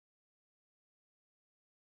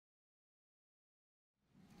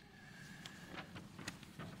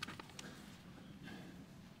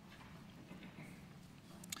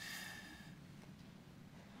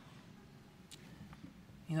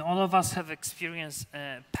All of us have experienced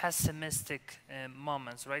pessimistic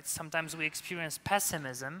moments, right? Sometimes we experience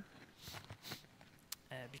pessimism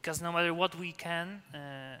because no matter what we can,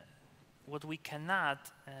 what we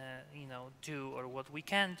cannot, do, or what we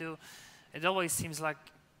can do, it always seems like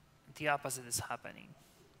the opposite is happening.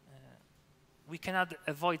 We cannot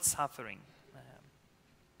avoid suffering.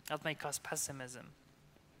 That may cause pessimism.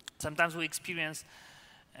 Sometimes we experience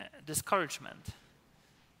discouragement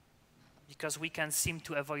because we can seem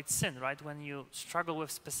to avoid sin, right? When you struggle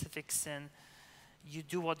with specific sin, you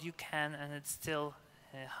do what you can and it still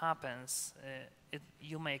happens.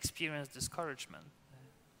 You may experience discouragement.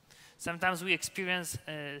 Sometimes we experience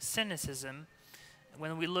cynicism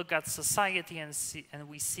when we look at society and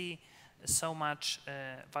we see so much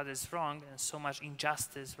that is wrong and so much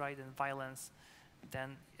injustice, right, and violence,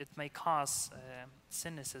 then it may cause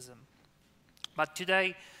cynicism. But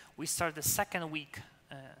today we start the second week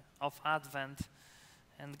of Advent,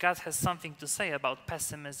 and God has something to say about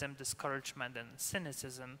pessimism, discouragement, and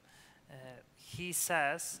cynicism. He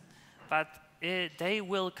says that they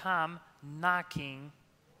will come knocking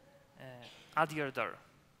at your door.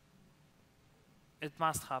 It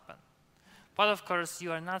must happen. But of course,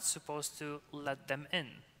 you are not supposed to let them in.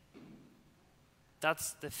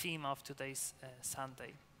 That's the theme of today's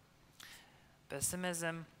Sunday.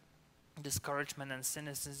 Pessimism, discouragement, and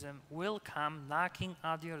cynicism will come knocking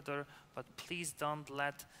at your door, but please don't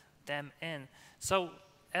let them in. So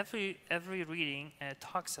every reading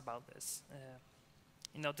talks about this.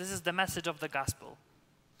 This is the message of the gospel.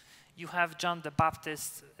 You have John the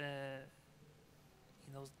Baptist,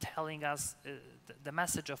 telling us the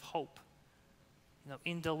message of hope.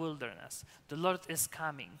 In the wilderness, the Lord is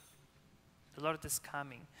coming. The Lord is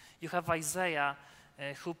coming. You have Isaiah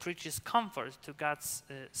who preaches comfort to God's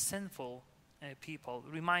sinful people,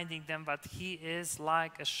 reminding them that he is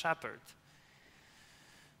like a shepherd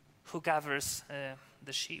who gathers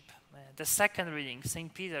the sheep. The second reading,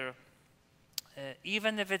 St. Peter,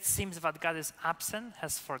 even if it seems that God is absent,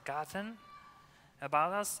 has forgotten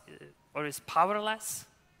about us, or is powerless,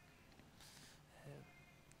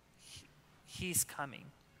 he's coming.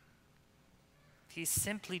 He's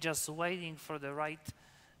simply just waiting for the right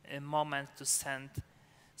moment to send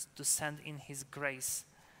in his grace.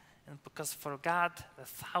 And because for God,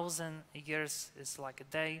 1,000 years is like a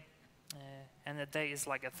day, and a day is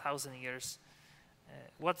like 1,000 years.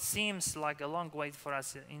 What seems like a long wait for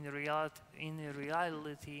us in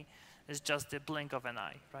reality is just the blink of an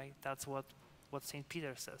eye, right? That's what St.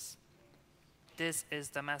 Peter says. This is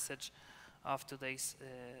the message of today's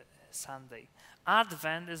Sunday.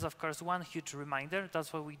 Advent is, of course, one huge reminder.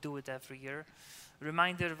 That's why we do it every year.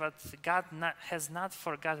 Reminder that God has not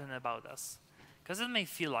forgotten about us. Because it may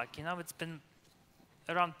feel like, it's been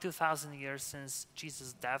around 2,000 years since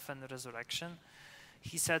Jesus' death and resurrection.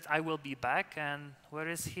 He said, I will be back, and where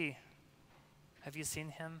is he? Have you seen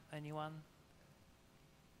him, anyone?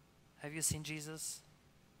 Have you seen Jesus?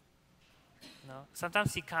 No?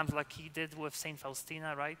 Sometimes he comes like he did with St.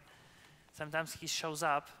 Faustina, right? Sometimes he shows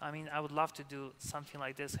up. I would love to do something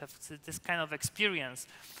like this, have this kind of experience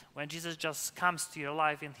when Jesus just comes to your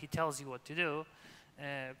life and he tells you what to do.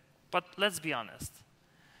 But let's be honest.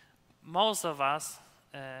 Most of us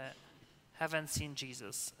haven't seen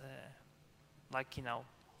Jesus.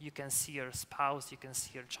 You can see your spouse, you can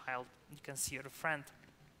see your child, you can see your friend.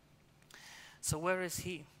 So where is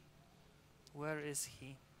he? Where is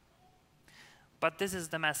he? But this is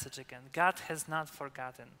the message again. God has not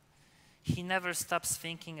forgotten. He never stops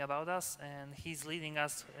thinking about us, and he's leading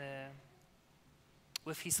us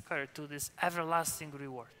with his care to this everlasting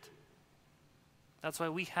reward. That's why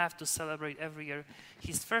we have to celebrate every year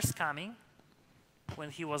his first coming,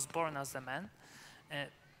 when he was born as a man,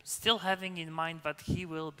 still having in mind that he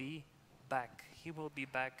will be back. He will be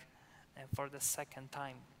back for the second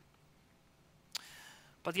time.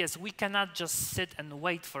 But yes, we cannot just sit and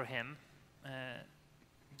wait for him.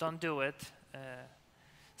 Don't do it.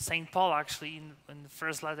 St. Paul actually, in the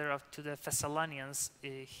first letter to the Thessalonians,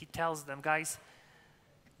 he tells them, guys,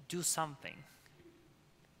 do something.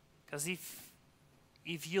 Because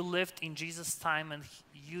if you lived in Jesus' time and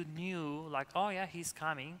you knew, like, oh yeah, he's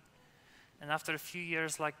coming, and after a few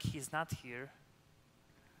years, like, he's not here,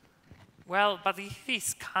 well, but if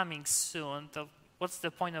he's coming soon, what's the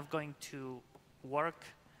point of going to work?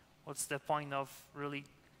 What's the point of really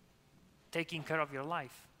taking care of your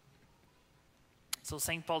life? So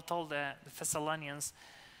St. Paul told the Thessalonians,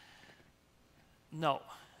 no,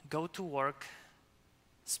 go to work,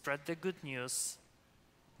 spread the good news.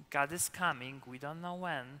 God is coming, we don't know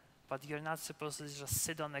when, but you're not supposed to just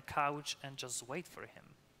sit on a couch and just wait for him.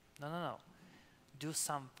 No. Do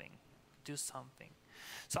something. Do something.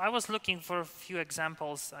 So I was looking for a few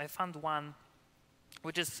examples. I found one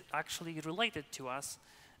which is actually related to us.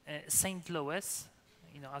 St. Louis,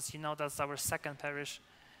 as you know, that's our second parish.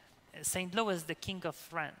 St. Louis, the king of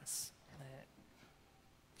France.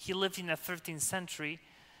 He lived in the 13th century,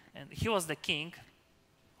 and he was the king,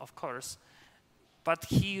 of course, but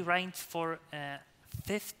he reigned for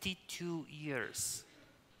 52 years.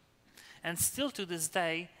 And still to this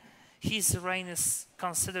day, his reign is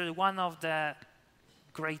considered one of the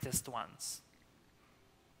greatest ones.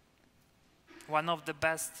 One of the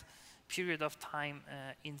best period of time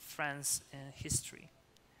in France history.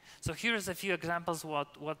 So here's a few examples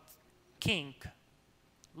what King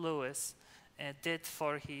Louis did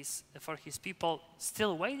for his people,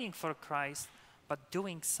 still waiting for Christ, but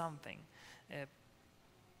doing something.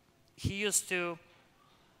 He used to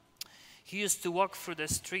walk through the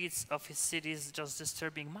streets of his cities just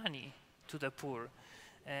distributing money to the poor.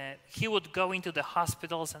 He would go into the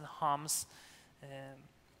hospitals and homes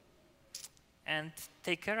and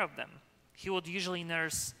take care of them. He would usually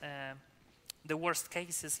nurse the worst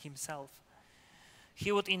cases himself.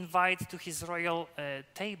 He would invite to his royal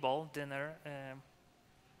table dinner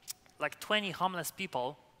like 20 homeless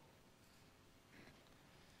people,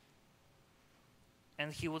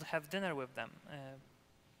 and he would have dinner with them.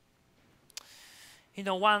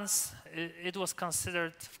 Once it was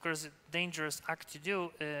considered, of course, a dangerous act to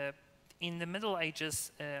do. In the Middle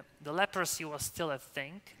Ages, the leprosy was still a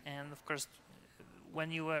thing, and of course, when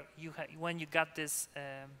you got this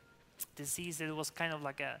disease, it was kind of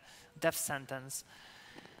like a death sentence,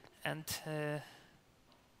 and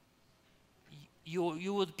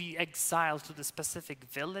you would be exiled to the specific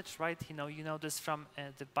village, right? You know this from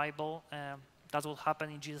the Bible. That will happen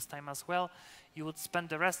in Jesus' time as well. You would spend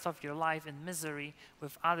the rest of your life in misery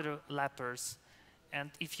with other lepers, and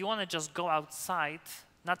if you want to just go outside,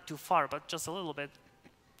 not too far, but just a little bit,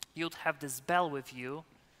 you'd have this bell with you.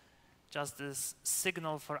 Just this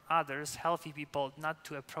signal for others, healthy people, not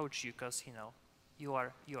to approach you because you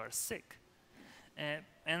are sick.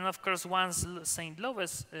 And of course, once St.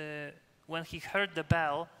 Louis, when he heard the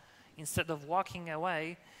bell, instead of walking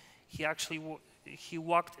away, he actually he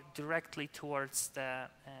walked directly towards the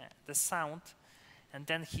sound, and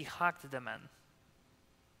then he hugged the man.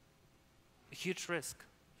 A huge risk.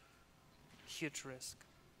 Huge risk.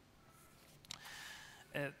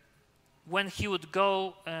 When he would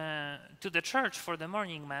go to the church for the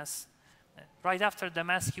morning mass, right after the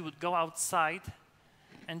mass he would go outside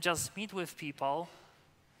and just meet with people,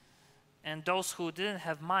 and those who didn't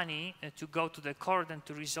have money to go to the court and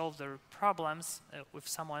to resolve their problems with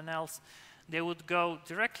someone else, they would go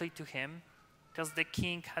directly to him because the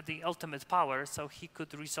king had the ultimate power, so he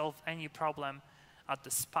could resolve any problem at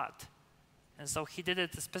the spot. And so he did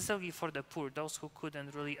it specifically for the poor, those who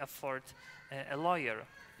couldn't really afford a lawyer.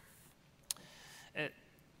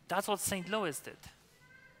 That's what St. Louis did.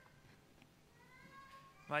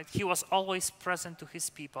 Right? He was always present to his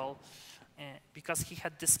people because he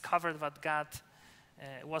had discovered that God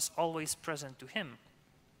was always present to him.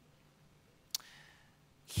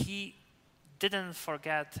 He didn't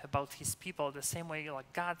forget about his people the same way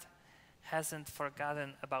like God hasn't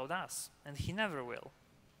forgotten about us, and he never will.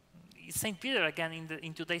 St. Peter, again,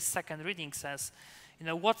 in today's second reading says,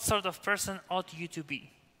 what sort of person ought you to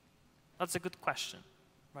be? That's a good question,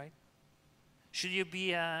 right? Should you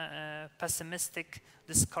be pessimistic,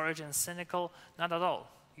 discouraged, and cynical? Not at all.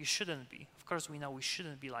 You shouldn't be. Of course, we know we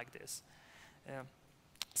shouldn't be like this.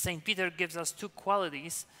 St. Peter gives us two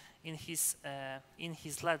qualities in his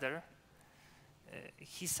letter.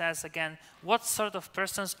 He says again, what sort of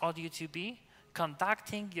persons ought you to be?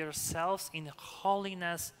 Conducting yourselves in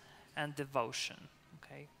holiness and devotion.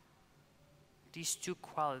 Okay? These two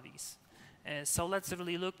qualities. So let's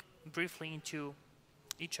really look briefly into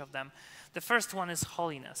each of them. The first one is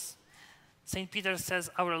holiness. St. Peter says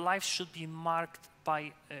our life should be marked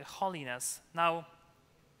by holiness. Now,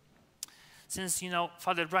 since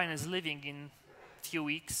Father Brian is leaving in a few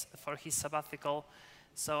weeks for his sabbatical,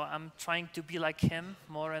 so I'm trying to be like him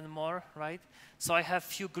more and more, right? So I have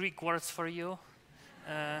few Greek words for you.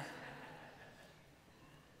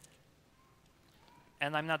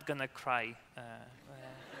 And I'm not gonna cry.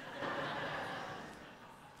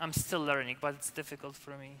 I'm still learning, but it's difficult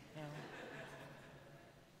for me.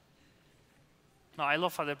 No, I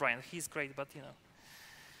love Father Brian. He's great, but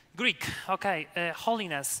Greek, okay,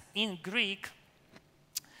 holiness. In Greek,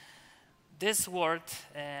 this word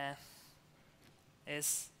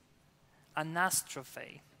is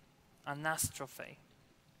anastrophe. Anastrophe.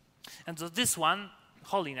 And so this one,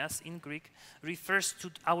 holiness in Greek, refers to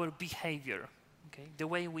our behavior, okay, the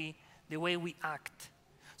way we act.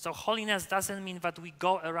 So holiness doesn't mean that we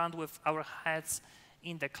go around with our heads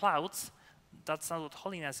in the clouds. That's not what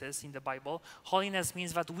holiness is in the Bible. Holiness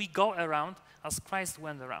means that we go around as Christ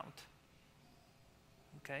went around.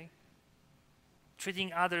 Okay?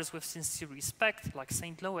 Treating others with sincere respect, like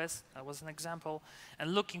St. Louis, that was an example,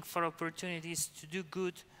 and looking for opportunities to do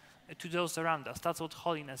good to those around us. That's what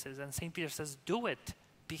holiness is. And St. Peter says, do it.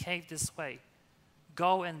 Behave this way.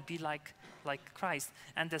 Go and be like Christ.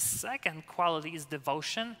 And the second quality is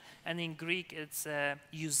devotion, and in Greek it's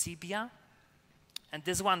eusebia. And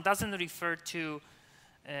this one doesn't refer to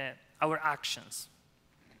our actions,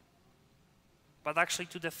 but actually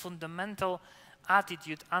to the fundamental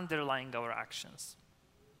attitude underlying our actions.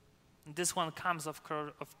 And this one comes, of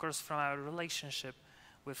course, from our relationship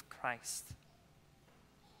with Christ.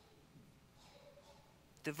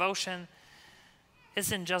 Devotion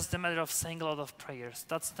isn't just a matter of saying a lot of prayers.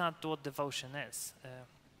 That's not what devotion is.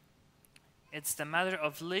 It's the matter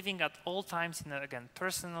of living at all times in, again,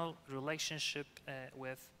 personal relationship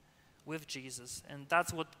with Jesus. And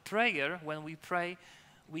that's what prayer, when we pray,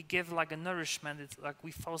 we give like a nourishment. It's like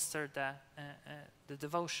we foster the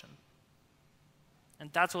devotion. And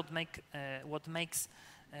that's what makes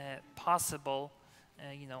possible,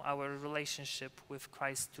 our relationship with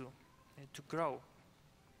Christ to grow.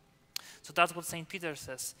 So that's what St. Peter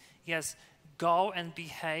says. Yes, go and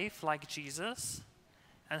behave like Jesus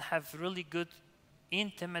and have really good,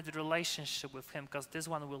 intimate relationship with him, because this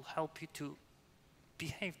one will help you to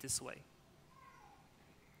behave this way.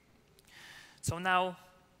 So now,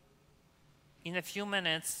 in a few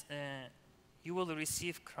minutes, you will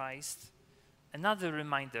receive Christ. Another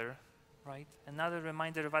reminder, right? Another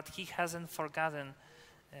reminder that he hasn't forgotten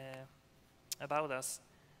about us.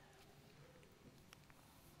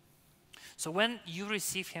 So when you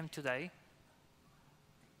receive him today,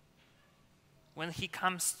 when he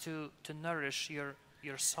comes to nourish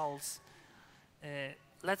your souls,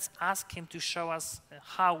 let's ask him to show us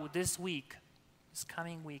how this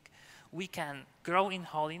coming week, we can grow in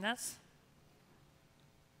holiness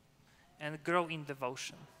and grow in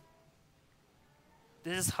devotion.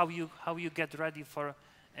 This is how you get ready for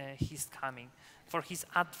his coming, for his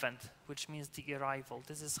advent, which means the arrival.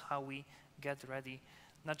 This is how we get ready,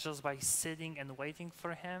 not just by sitting and waiting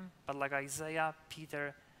for him, but like Isaiah,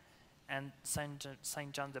 Peter, and Saint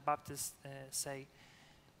John the Baptist say,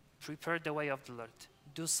 prepare the way of the Lord.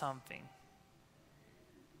 Do something.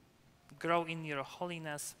 Grow in your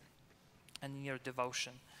holiness and in your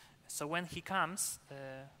devotion. So when he comes,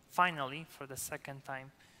 finally, for the second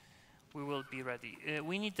time, we will be ready.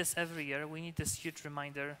 We need this every year. We need this huge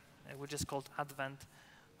reminder, which is called Advent,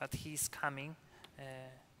 that he's coming.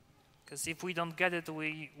 Because if we don't get it,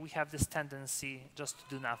 we have this tendency just to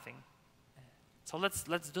do nothing. So let's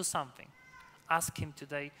do something. Ask him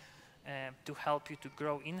today to help you to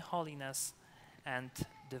grow in holiness and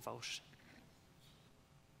devotion.